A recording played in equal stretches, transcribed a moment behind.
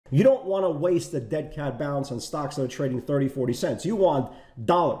You don't want to waste a dead cat bounce on stocks that are trading 30, 40 cents. You want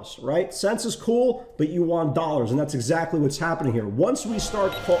dollars, right? Cents is cool, but you want dollars, and that's exactly what's happening here. Once we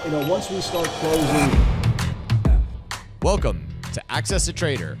start closing. Welcome to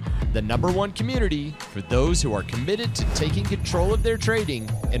AccessATrader, the #1 community for those who are committed to taking control of their trading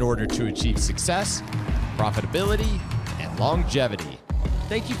in order to achieve success, profitability, and longevity.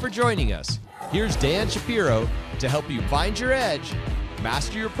 Thank you for joining us. Here's Dan Shapiro to help you find your edge,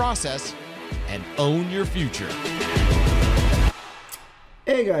 master your process, and own your future.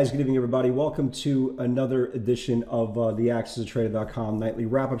 Hey guys, good evening everybody. Welcome to another edition of the AccessATrader.com nightly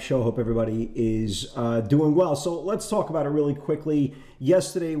wrap-up show. Hope everybody is doing well. So let's talk about it really quickly.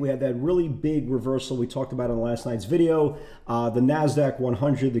 Yesterday we had that really big reversal we talked about in last night's video. The NASDAQ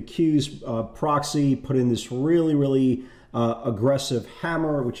 100, the Qs proxy put in this really aggressive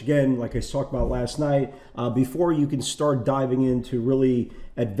hammer, which again, like I talked about last night, before you can start diving into really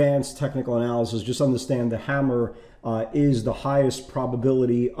advanced technical analysis, just understand the hammer is the highest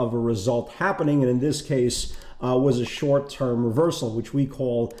probability of a result happening, and in this case was a short-term reversal, which we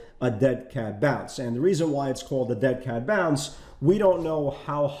call a dead cat bounce. And the reason why it's called a dead cat bounce, we don't know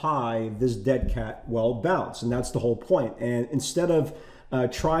how high this dead cat will bounce, and that's the whole point. And instead of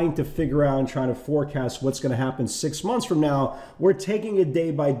trying to figure out and trying to forecast what's going to happen 6 months from now, we're taking it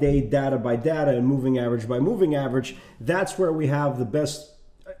day by day, data by data, and moving average by moving average. That's where we have the best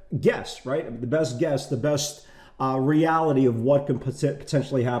guess, right? The best guess, the best reality of what can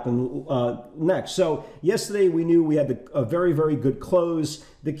potentially happen next. So yesterday we knew we had a very good close.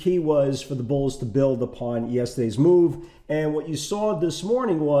 The key was for the bulls to build upon yesterday's move. And what you saw this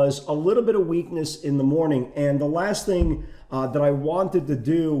morning was a little bit of weakness in the morning. And the last thing that I wanted to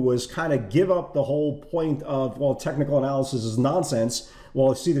do was kind of give up the whole point of, well, technical analysis is nonsense.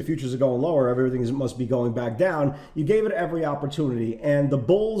 Well, see, the futures are going lower, everything must be going back down. You gave it every opportunity, and the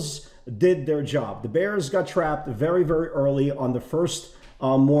bulls did their job. The bears got trapped very early on the first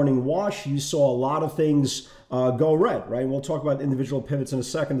morning wash. You saw a lot of things go red, right? We'll talk about individual pivots in a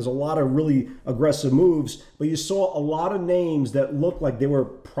second. There's a lot of really aggressive moves, but you saw a lot of names that looked like they were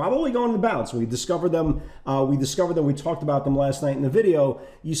probably going to bounce. We discovered them. We talked about them last night in the video.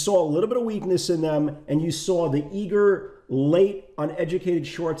 You saw a little bit of weakness in them, and you saw the eager, late, uneducated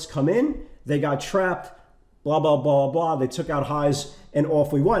shorts come in. They got trapped, blah, blah, blah, blah. They took out highs, and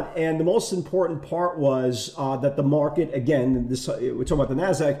off we went. And the most important part was that the market, again, we're talking about the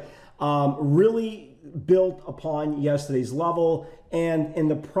NASDAQ, really built upon yesterday's level, and in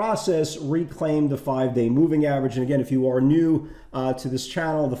the process reclaimed the 5-day moving average. And again, if you are new to this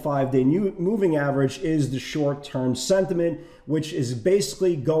channel, the 5-day moving average is the short-term sentiment, which is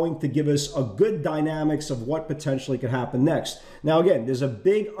basically going to give us a good dynamics of what potentially could happen next. Now again, there's a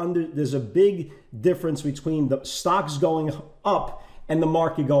big difference between the stocks going up and the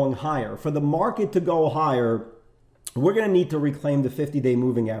market going higher. For the market to go higher, we're going to need to reclaim the 50-day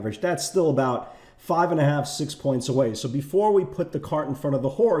moving average. That's still about 5.5, 6 points away. So before we put the cart in front of the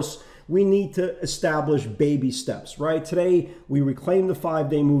horse, we need to establish baby steps, right? Today, we reclaim the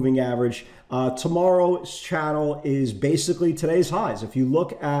 5-day moving average. Tomorrow's channel is basically today's highs. If you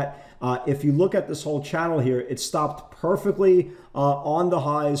look at this whole channel here, it stopped perfectly on the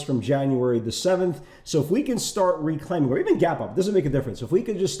highs from January the 7th. So if we can start reclaiming, or even gap up, doesn't make a difference. If we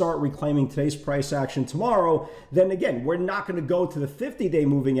could just start reclaiming today's price action tomorrow, then again, we're not going to go to the 50-day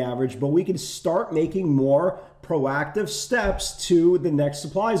moving average, but we can start making more proactive steps to the next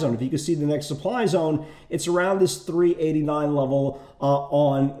supply zone. If you can see the next supply zone, it's around this 389 level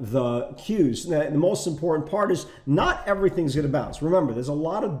on the Qs. Now, the most important part is not everything's going to bounce. Remember, there's a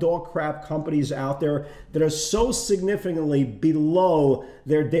lot of dog crap companies out there that are so significantly below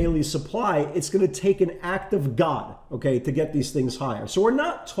their daily supply, it's going to take an act of God, okay, to get these things higher. So we're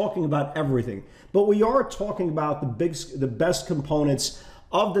not talking about everything, but we are talking about the best components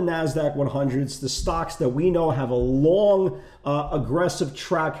of the NASDAQ 100s, the stocks that we know have a long, aggressive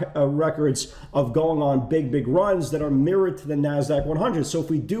track records of going on big runs that are mirrored to the NASDAQ 100. So if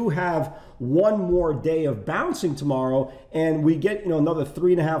we do have one more day of bouncing tomorrow and we get another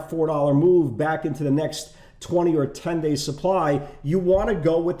 $3.5, $4 move back into the next 20 or 10-day supply, you want to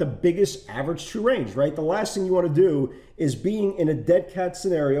go with the biggest average true range, right? The last thing you want to do is being in a dead cat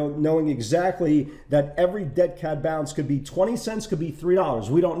scenario, knowing exactly that every dead cat bounce could be 20 cents, could be $3.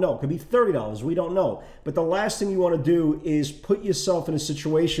 We don't know. Could be $30. We don't know. But the last thing you want to do is put yourself in a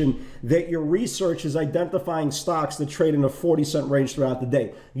situation that your research is identifying stocks that trade in a 40-cent range throughout the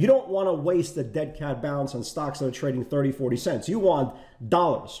day. You don't want to waste a dead cat bounce on stocks that are trading 30, 40 cents. You want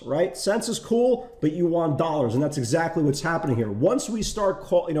dollars, right? Cents is cool, but you want dollars, and that's exactly what's happening here. Once we start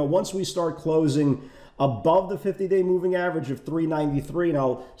closing above the 50-day moving average of 393, and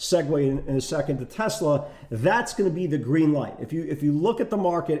I'll segue in a second to Tesla, that's going to be the green light. If you look at the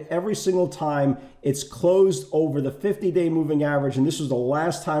market, every single time it's closed over the 50-day moving average, and this was the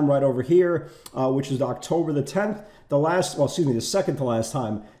last time right over here, which is October the 10th, the second to last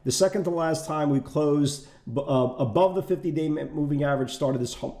time. The second to last time we closed above the 50-day moving average, started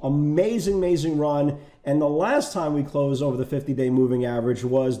this amazing run. And the last time we closed over the 50-day moving average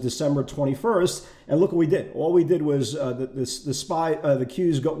was December 21st. And look what we did. All we did was the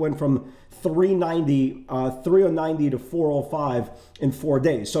Qs went from 390 to 405 in 4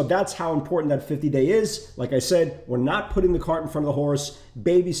 days. So that's how important that 50-day is. Like I said, we're not putting the cart in front of the horse.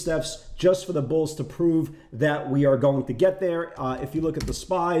 Baby steps just for the bulls to prove that we are going to get there. If you look at the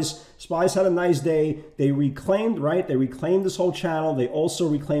SPYs had a nice day. They reclaimed, right? They reclaimed this whole channel. They also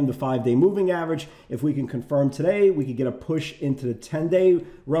reclaimed the 5-day moving average. If we can confirm today, we could get a push into the 10-day,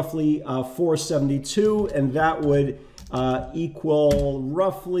 roughly 472, and that would equal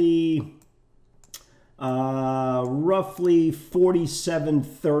roughly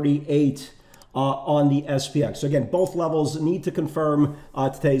 4738 on the SPX. So again, both levels need to confirm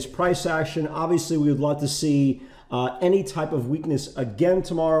today's price action. Obviously, we would love to see any type of weakness again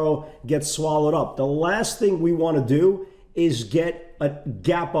tomorrow get swallowed up. The last thing we want to do is get a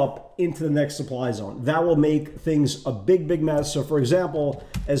gap up into the next supply zone. That will make things a big mess. So for example,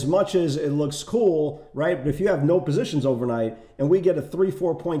 as much as it looks cool, right? But if you have no positions overnight and we get a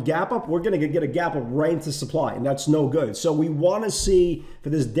 3-4 point gap up, we're going to get a gap up right into supply, and that's no good. So we want to see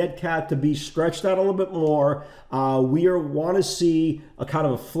for this dead cat to be stretched out a little bit more. We want to see a kind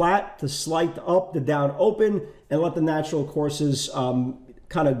of a flat to slight up, the down open, and let the natural courses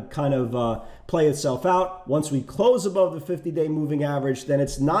kind of play itself out. Once we close above the 50-day moving average, then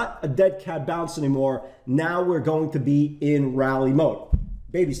it's not a dead cat bounce anymore. Now we're going to be in rally mode.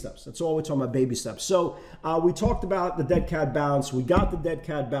 Baby steps. That's all we're talking about, baby steps. So we talked about the dead cat bounce. We got the dead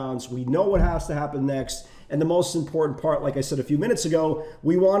cat bounce. We know what has to happen next. And the most important part, like I said a few minutes ago,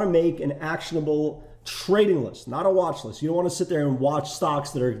 we want to make an actionable trading list, not a watch list. You don't want to sit there and watch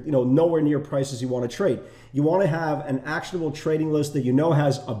stocks that are nowhere near prices you want to trade. You want to have an actionable trading list that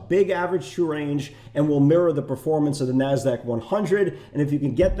has a big average true range and will mirror the performance of the NASDAQ 100. And if you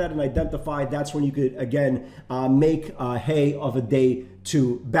can get that and identify, that's when you could, again, make hay of a day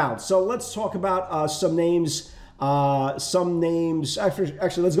to bounce. So let's talk about some names. Actually,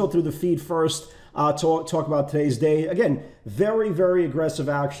 let's go through the feed first. Talk about today's day. Again, very aggressive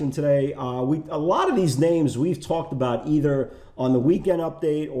action today. A lot of these names we've talked about either on the weekend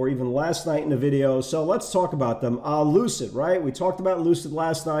update or even last night in the video. So let's talk about them. Lucid, right? We talked about Lucid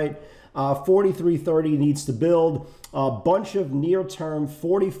last night. 4330 needs to build. A bunch of near-term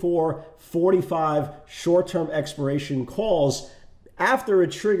 44, 45 short-term expiration calls. After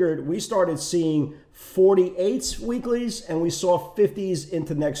it triggered, we started seeing 48s weeklies and we saw 50s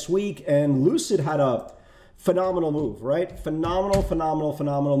into next week, and Lucid had a phenomenal move, right?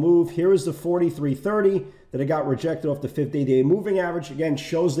 Phenomenal move. Here is the 4330 that it got rejected off the 50-day moving average. Again,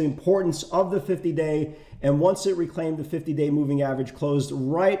 shows the importance of the 50-day, and once it reclaimed the 50-day moving average, closed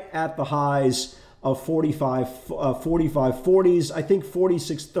right at the highs of 45.40s. I think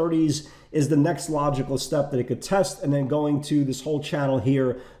 46.30s is the next logical step that it could test, and then going to this whole channel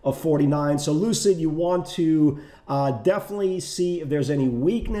here of 49. So Lucid, you want to definitely see if there's any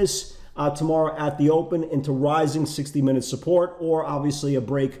weakness tomorrow at the open into rising 60-minute support, or obviously a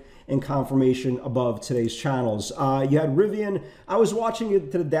break and confirmation above today's channels. You had Rivian. I was watching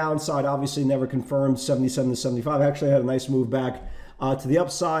it to the downside, obviously never confirmed, 77 to 75. Actually had a nice move back to the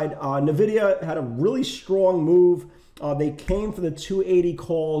upside. NVIDIA had a really strong move. They came for the 280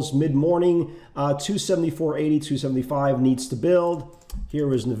 calls mid-morning. 274.80, 275 needs to build.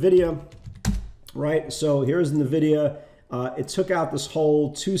 Here is NVIDIA, right? So here's NVIDIA. It took out this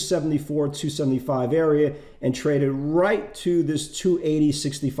whole 274, 275 area and traded right to this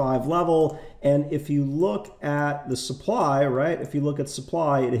 280.65 level. And if you look at the supply, right? If you look at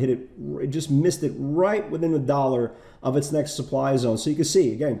supply, it just missed it right within $1 of its next supply zone. So you can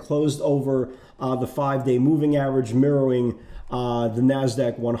see, again, closed over the 5-day moving average, mirroring the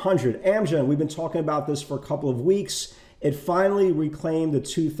NASDAQ 100. Amgen, we've been talking about this for a couple of weeks. It finally reclaimed the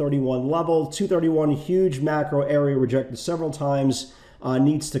 231 level. 231, huge macro area, rejected several times,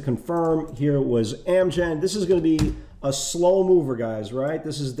 needs to confirm. Here was Amgen. This is going to be a slow mover, guys, right?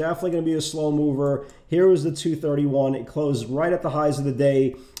 This is definitely going to be a slow mover. Here was the 231. It closed right at the highs of the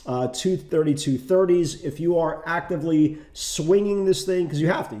day, 232.30s. If you are actively swinging this thing, because you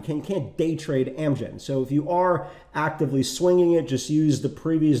have to, you can't day trade Amgen. So if you are actively swinging it, just use the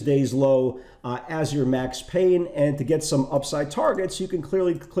previous day's low as your max pain. And to get some upside targets, you can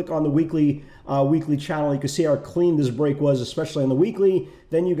clearly click on the weekly channel. You can see how clean this break was, especially on the weekly.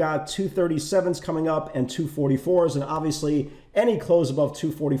 Then you got 237s coming up and 244s, and obviously any close above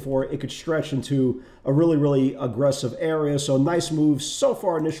 244, it could stretch into a really, really aggressive area. So nice move so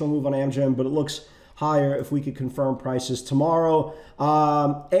far, initial move on Amgen, but it looks higher if we could confirm prices tomorrow.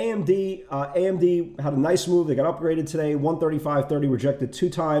 AMD had a nice move. They got upgraded today, 135.30, rejected 2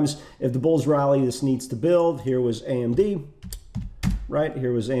 times. If the bulls rally, this needs to build. Here was AMD. Right,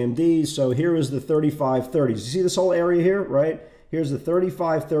 here was AMD. So here is the 35.30s. You see this whole area here, right? Here's the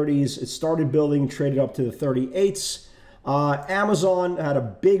 35.30s. It started building, traded up to the 38s. Amazon had a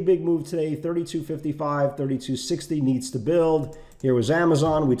big move today, 32.55, 32.60 needs to build. Here was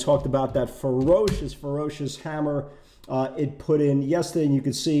Amazon. We talked about that ferocious hammer it put in yesterday, and you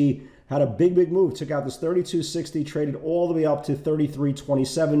could see had a big move. Took out this 32.60, traded all the way up to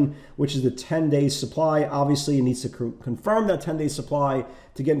 33.27, which is the 10-day supply. Obviously, it needs to confirm that 10-day supply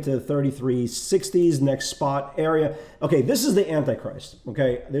to get into the 33.60s, next spot area. Okay, this is the Antichrist,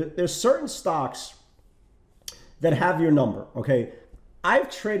 okay? There's certain stocks that have your number, okay?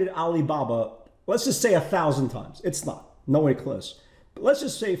 I've traded Alibaba, let's just say 1,000 times. It's not, nowhere close. But let's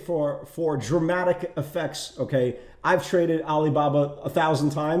just say for dramatic effects, okay, I've traded Alibaba 1,000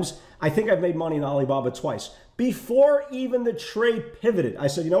 times. I think I've made money in Alibaba twice. Before even the trade pivoted, I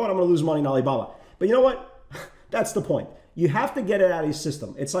said, you know what, I'm gonna lose money in Alibaba. But you know what? That's the point. You have to get it out of your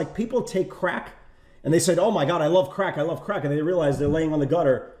system. It's like people take crack and they said, oh my God, I love crack. And they realize they're laying on the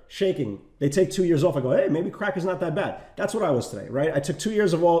gutter, shaking. They take 2 years off. I go, hey, maybe crack is not that bad. That's what I was today, right? I took 2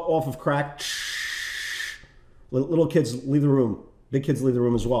 years off of crack. Little kids leave the room. Big kids leave the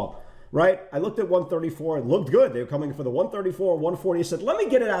room as well, right? I looked at 134. It looked good. They were coming for the 134, 140. I said, let me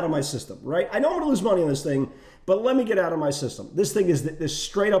get it out of my system, right? I know I'm going to lose money on this thing, but let me get it out of my system. This thing is this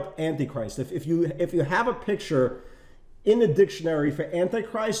straight up Antichrist. If you have a picture in the dictionary for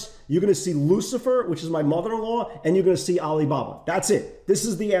Antichrist, you're going to see Lucifer, which is my mother-in-law, and you're going to see Alibaba. That's it. This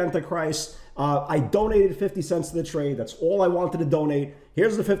is the Antichrist. I donated 50 cents to the trade. That's all I wanted to donate.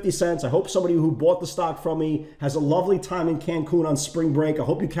 Here's the 50 cents. I hope somebody who bought the stock from me has a lovely time in Cancun on spring break. I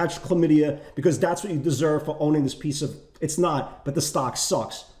hope you catch chlamydia, because that's what you deserve for owning this piece of, it's not, but the stock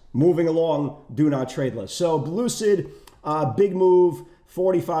sucks. Moving along, do not trade list. So Lucid, big move,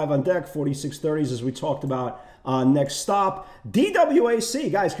 45 on deck, 46.30s as we talked about. Next stop,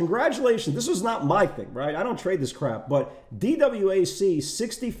 DWAC. Guys, congratulations. This was not my thing, right? I don't trade this crap, but DWAC,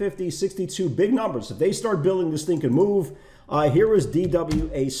 60, 50, 62, big numbers. If they start building, this thing can move. Here was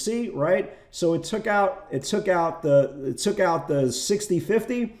DWAC, right? So it took out the 60,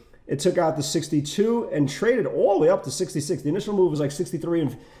 50. It took out the 62 and traded all the way up to 66. The initial move was like 63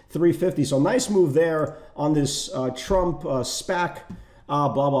 and 350. So nice move there on this Trump SPAC.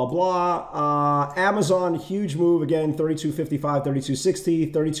 Amazon, huge move again, 32.55,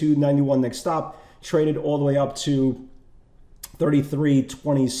 32.60, 32.91 next stop, traded all the way up to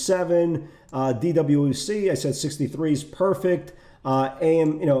 33.27. DWC, I said 63 is perfect.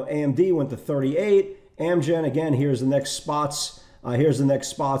 AMD went to 38. Amgen, again, here's the next spots. Here's the next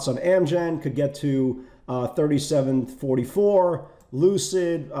spots on Amgen, could get to 37.44.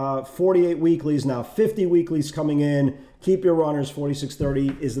 Lucid, 48 weeklies, now 50 weeklies coming in. Keep your runners,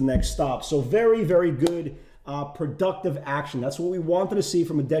 46.30 is the next stop. So very, very good productive action. That's what we wanted to see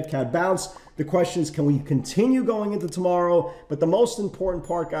from a dead cat bounce. The question is, can we continue going into tomorrow? But the most important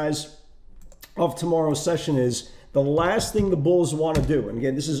part, guys, of tomorrow's session is the last thing the bulls want to do. And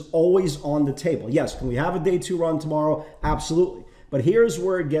again, this is always on the table. Yes, can we have a day 2 run tomorrow? Absolutely. But here's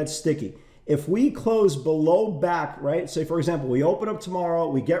where it gets sticky. If we close below back, right? Say, for example, we open up tomorrow,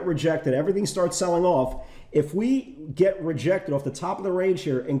 we get rejected, everything starts selling off. If we get rejected off the top of the range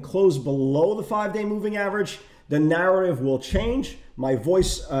here and close below the 5-day moving average, the narrative will change. My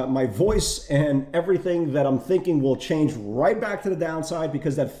voice and everything that I'm thinking will change right back to the downside,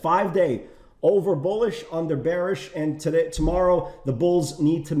 because that 5-day over bullish, under bearish, and tomorrow the bulls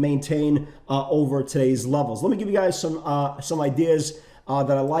need to maintain over today's levels. Let me give you guys some ideas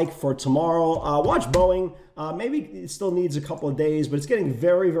that I like for tomorrow. Watch Boeing. Maybe it still needs a couple of days, but it's getting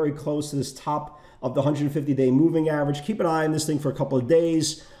very, very close to this top of the 150-day moving average. Keep an eye on this thing for a couple of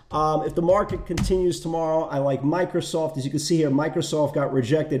days. If the market continues tomorrow, I like Microsoft. As you can see here, Microsoft got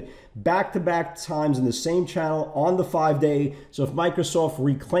rejected back-to-back times in the same channel on the 5-day. So if Microsoft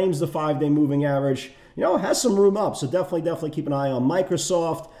reclaims the 5-day moving average, you know, has some room up. So definitely keep an eye on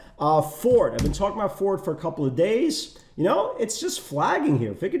Microsoft. Ford, I've been talking about Ford for a couple of days. You know, it's just flagging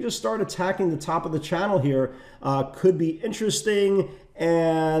here. If it could just start attacking the top of the channel here, could be interesting.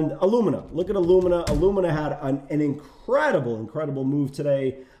 And Illumina, look at Illumina. Illumina had an incredible move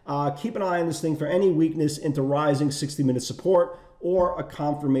today. Keep an eye on this thing for any weakness into rising 60-minute support or a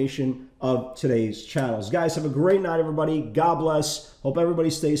confirmation of today's channels. Guys, have a great night, everybody. God bless. Hope everybody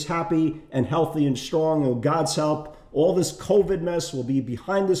stays happy and healthy and strong. And with God's help, all this COVID mess will be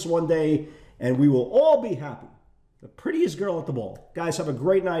behind us one day, and we will all be happy. The prettiest girl at the ball. Guys, have a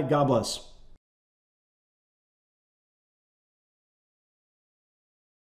great night. God bless.